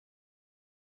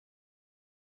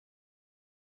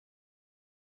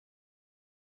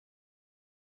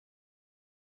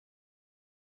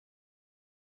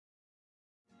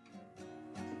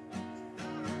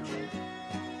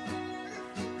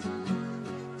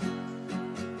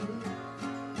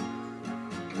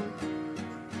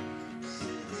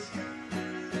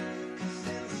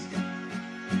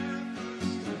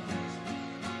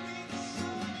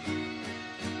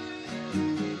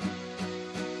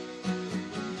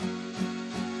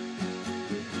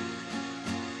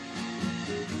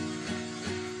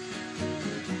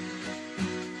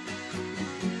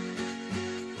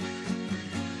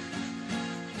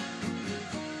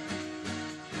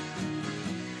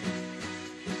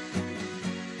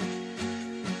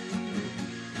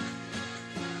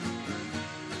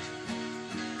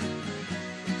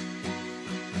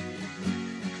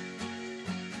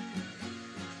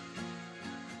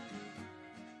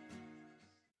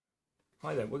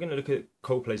Hi there, we're going to look at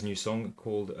Coldplay's new song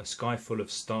called A Sky Full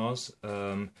of Stars.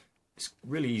 It's a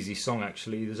really easy song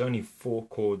actually. There's only four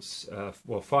chords,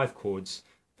 five chords,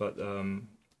 but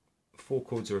four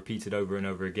chords are repeated over and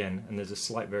over again, and there's a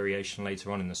slight variation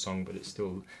later on in the song, but it's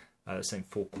still the same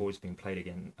four chords being played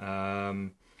again.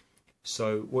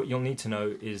 So what you'll need to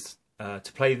know is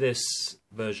to play this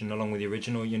version along with the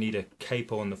original, you need a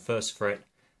capo on the first fret.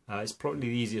 It's probably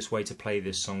the easiest way to play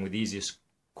this song with the easiest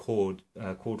chord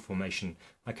formation.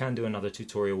 I can do another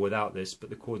tutorial without this, but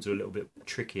the chords are a little bit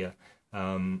trickier.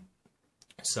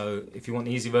 So if you want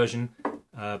the easy version,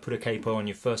 put a capo on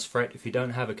your first fret. If you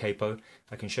don't have a capo,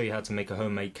 I can show you how to make a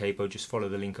homemade capo. Just follow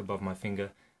the link above my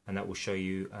finger and that will show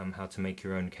you how to make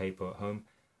your own capo at home.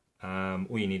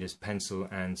 All you need is a pencil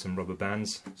and some rubber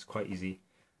bands. It's quite easy.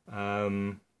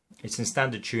 It's in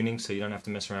standard tuning, so you don't have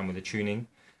to mess around with the tuning.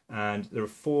 And there are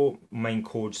four main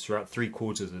chords throughout three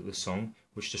quarters of the song,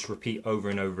 which just repeat over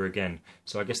and over again.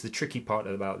 So I guess the tricky part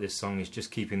about this song is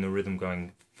just keeping the rhythm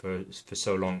going for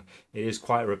so long. It is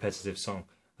quite a repetitive song.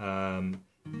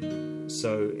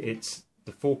 So it's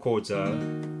the four chords are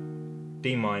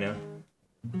D minor,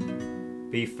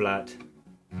 B flat,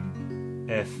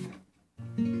 F,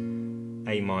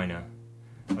 A minor.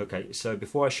 Okay, so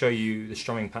before I show you the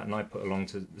strumming pattern I put along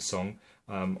to the song,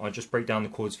 I'll just break down the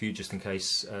chords for you just in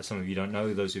case some of you don't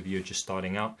know, those of you who are just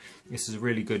starting out. This is a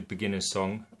really good beginner's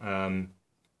song.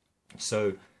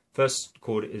 So first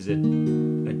chord is a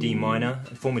D minor,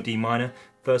 a form of D minor.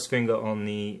 First finger on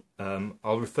the,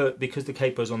 because the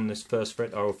capo's on this first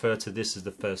fret, I'll refer to this as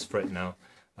the first fret now.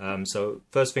 So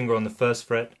first finger on the first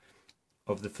fret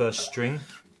of the first string.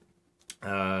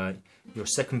 Your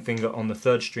second finger on the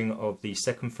third string of the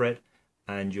second fret,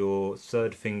 and your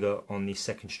third finger on the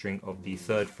second string of the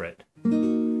third fret.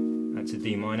 That's a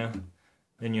D minor.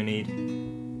 Then you need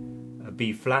a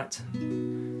B flat.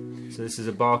 So this is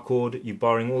a bar chord. You're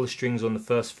barring all the strings on the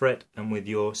first fret, and with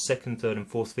your second, third and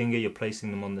fourth finger you're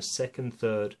placing them on the second,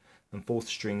 third and fourth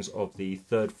strings of the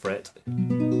third fret.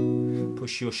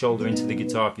 Push your shoulder into the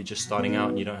guitar if you're just starting out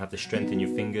and you don't have the strength in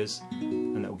your fingers,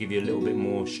 and that will give you a little bit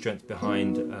more strength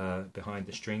behind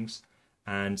the strings.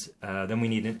 And then we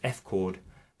need an F chord.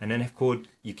 And an F chord,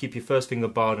 you keep your first finger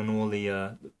barred on all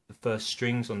the first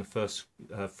strings on the first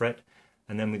fret,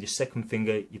 and then with your second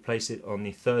finger you place it on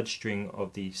the third string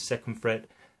of the second fret,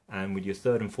 and with your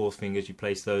third and fourth fingers you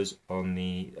place those on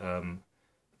the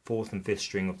fourth and fifth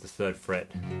string of the third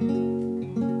fret.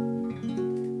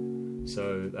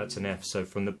 So that's an F. So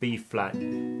from the B flat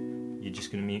you're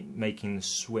just going to be making the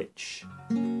switch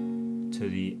to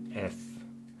the F,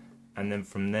 and then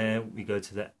from there we go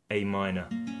to the A minor,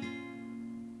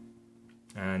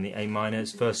 and the A minor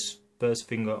is first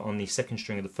finger on the second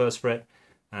string of the first fret,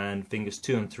 and fingers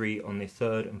 2 and 3 on the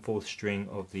third and fourth string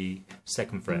of the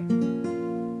second fret.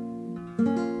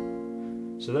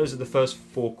 So those are the first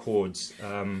four chords.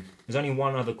 There's only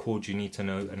one other chord you need to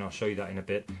know, and I'll show you that in a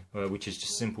bit, which is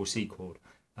just simple C chord.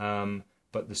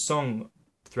 But the song,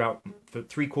 for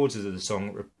three quarters of the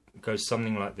song, goes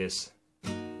something like this.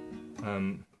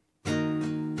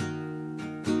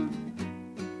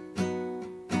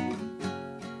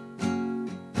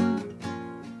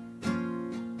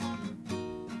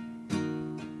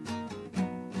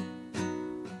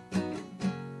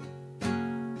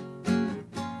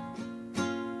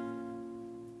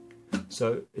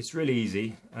 So it's really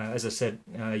easy. As I said,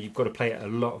 you've got to play it a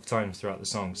lot of times throughout the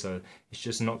song, so it's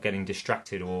just not getting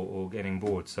distracted or getting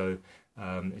bored. So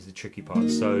is the tricky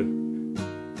part. So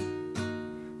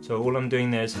all I'm doing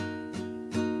there is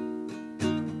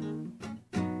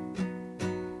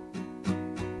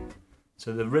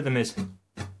so the rhythm is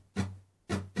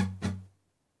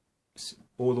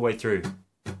all the way through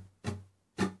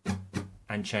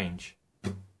and change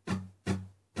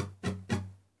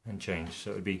and change.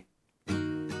 So it would be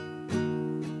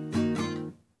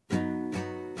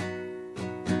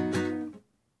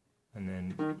and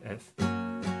then F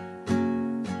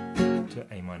to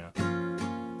A minor.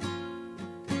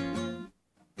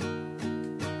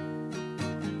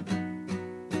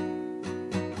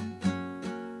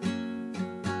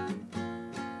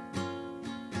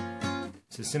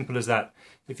 It's as simple as that.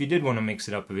 If you did want to mix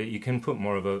it up a bit, you can put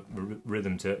more of a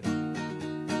rhythm to it.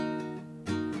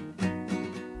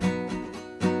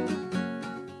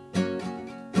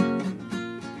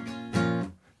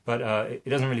 But it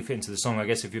doesn't really fit into the song. I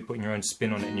guess if you're putting your own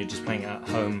spin on it and you're just playing it at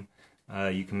home,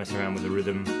 you can mess around with the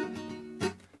rhythm.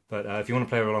 But if you want to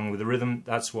play along with the rhythm,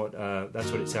 that's what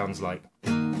it sounds like.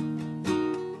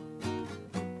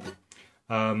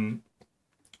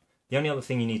 The only other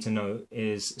thing you need to know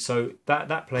is, so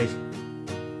that plays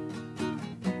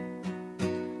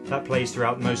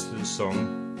throughout most of the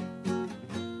song.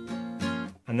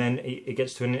 and then it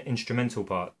gets to an instrumental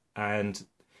part, and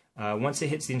once it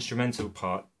hits the instrumental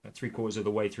part, 3/4 of the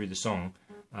way through the song,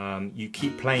 you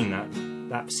keep playing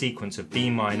that sequence of D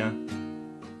minor,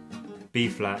 B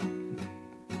flat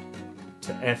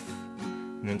to F,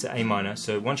 and then to A minor.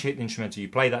 So once you hit the instrumental, you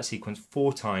play that sequence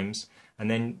 4 times,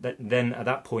 and then at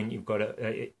that point you've got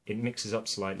it mixes up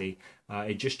slightly.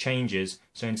 It just changes.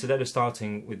 So instead of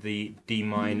starting with the D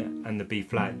minor and the B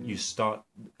flat, you start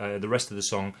the rest of the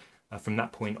song from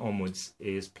that point onwards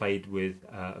is played with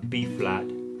B flat,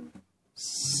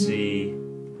 C,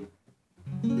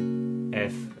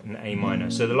 F, and A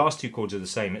minor. So the last 2 chords are the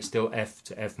same. It's still F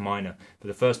to F minor, but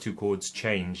the first 2 chords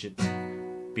change. It's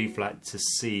B flat to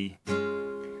C.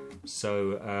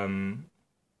 So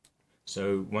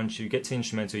once you get to the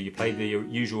instrumental, you play the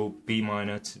usual B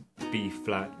minor to B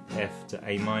flat, F to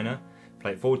A minor,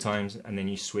 play it 4 times, and then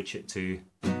you switch it to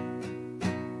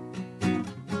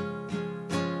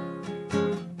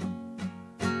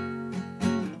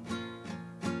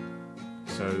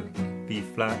B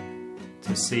flat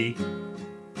to C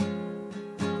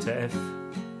to F,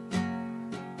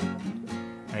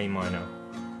 A minor.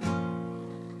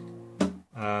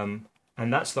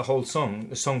 And that's the whole song.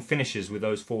 The song finishes with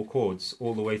those 4 chords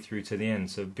all the way through to the end.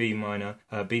 So B minor,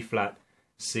 B flat,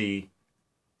 C,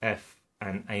 F,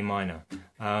 and A minor.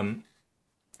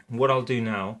 What I'll do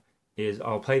now is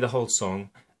I'll play the whole song,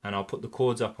 and I'll put the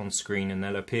chords up on screen, and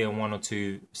they'll appear 1 or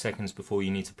 2 seconds before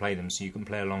you need to play them, so you can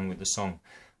play along with the song.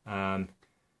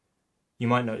 You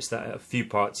might notice that at a few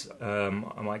parts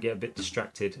I might get a bit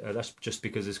distracted. That's just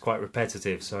because it's quite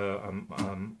repetitive, so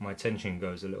my attention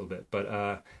goes a little bit. But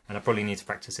and I probably need to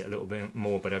practice it a little bit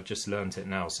more, but I've just learned it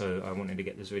now, so I wanted to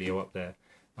get this video up there,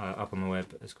 up on the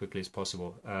web as quickly as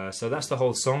possible. So that's the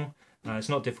whole song. It's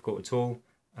not difficult at all.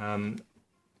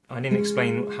 I didn't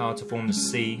explain how to form the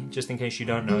C, just in case you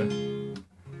don't know.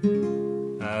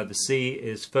 The C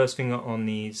is first finger on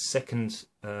the 2nd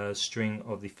string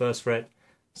of the 1st fret,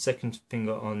 2nd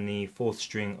finger on the 4th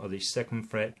string of the 2nd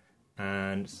fret,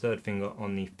 and 3rd finger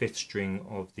on the 5th string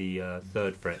of the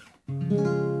 3rd fret.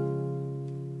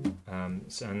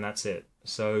 And that's it.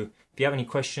 So if you have any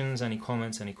questions, any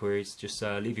comments, any queries, just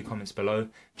leave your comments below.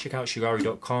 Check out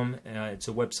shigari.com. It's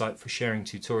a website for sharing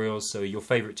tutorials, so your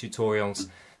favorite tutorials,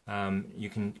 you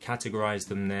can categorize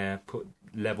them there, put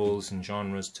levels and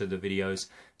genres to the videos.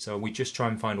 So we just try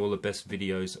and find all the best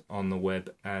videos on the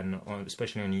web, and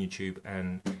especially on YouTube,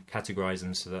 and categorize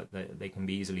them so that they can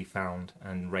be easily found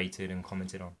and rated and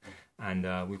commented on. And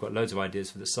we've got loads of ideas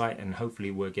for the site, and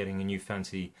hopefully we're getting a new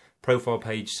fancy profile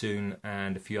page soon,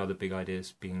 and a few other big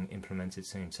ideas being implemented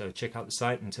soon. So check out the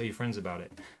site and tell your friends about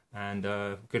it. And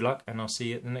good luck, and I'll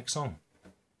see you at the next song.